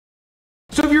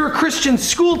So if you're a Christian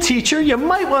school teacher, you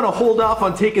might want to hold off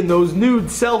on taking those nude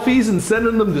selfies and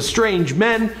sending them to strange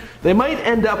men. They might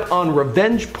end up on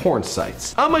revenge porn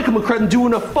sites. I'm Michael McCrudden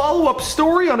doing a follow-up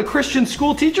story on a Christian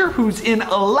school teacher who's in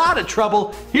a lot of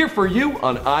trouble, here for you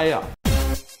on IO.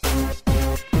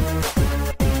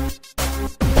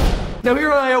 Now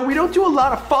here on IO, we don't do a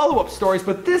lot of follow-up stories,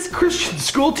 but this Christian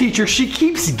school teacher, she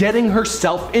keeps getting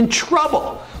herself in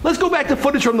trouble. Let's go back to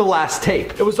footage from the last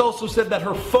tape. It was also said that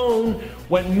her phone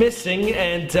went missing,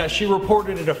 and she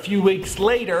reported it a few weeks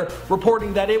later,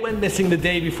 reporting that it went missing the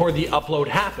day before the upload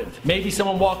happened. Maybe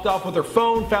someone walked off with her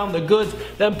phone, found the goods,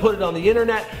 then put it on the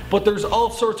internet, but there's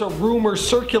all sorts of rumors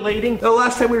circulating. The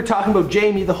last time we were talking about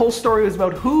Jaime, the whole story was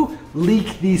about who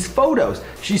leaked these photos.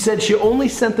 She said she only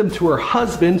sent them to her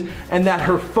husband, and that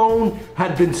her phone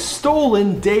had been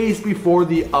stolen days before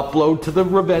the upload to the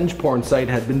revenge porn site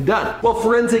had been done. Well,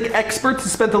 forensic experts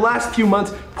have spent the last few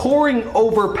months poring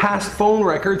over past phone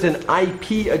records and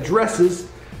IP addresses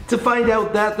to find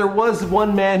out that there was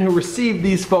one man who received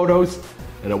these photos,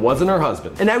 and it wasn't her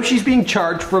husband. And now she's being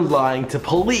charged for lying to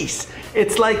police.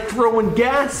 It's like throwing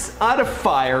gas at a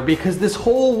fire because this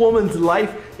whole woman's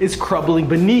life is crumbling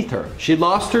beneath her. She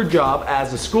lost her job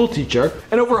as a school teacher,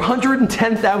 and over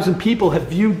 110,000 people have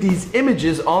viewed these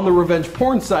images on the revenge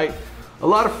porn site. A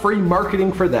lot of free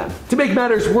marketing for them. To make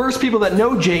matters worse, people that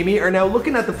know Jaime are now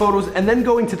looking at the photos and then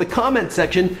going to the comment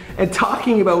section and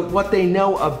talking about what they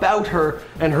know about her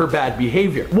and her bad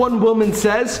behavior. One woman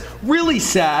says, "Really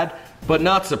sad, but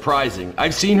not surprising.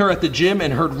 I've seen her at the gym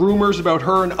and heard rumors about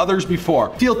her and others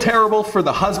before. Feel terrible for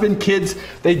the husband, kids.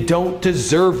 They don't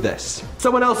deserve this."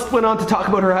 Someone else went on to talk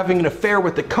about her having an affair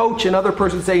with the coach, another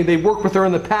person saying they worked with her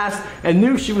in the past and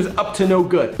knew she was up to no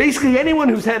good. Basically, anyone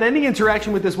who's had any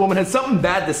interaction with this woman has something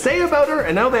bad to say about her,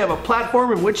 and now they have a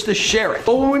platform in which to share it.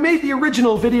 But when we made the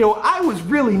original video, I was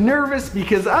really nervous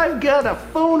because I've got a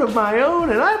phone of my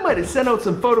own and I might have sent out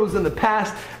some photos in the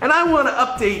past, and I want to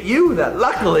update you that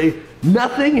luckily,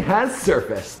 nothing has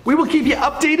surfaced. We will keep you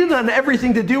updated on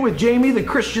everything to do with Jaime, the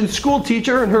Christian school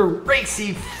teacher, and her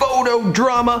racy photo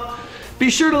drama. Be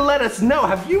sure to let us know,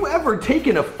 have you ever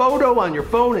taken a photo on your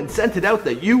phone and sent it out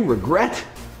that you regret?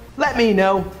 Let me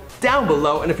know down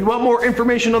below, and if you want more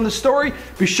information on the story,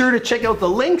 be sure to check out the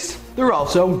links. They're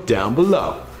also down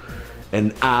below.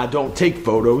 And I don't take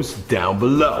photos down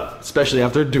below, especially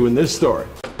after doing this story.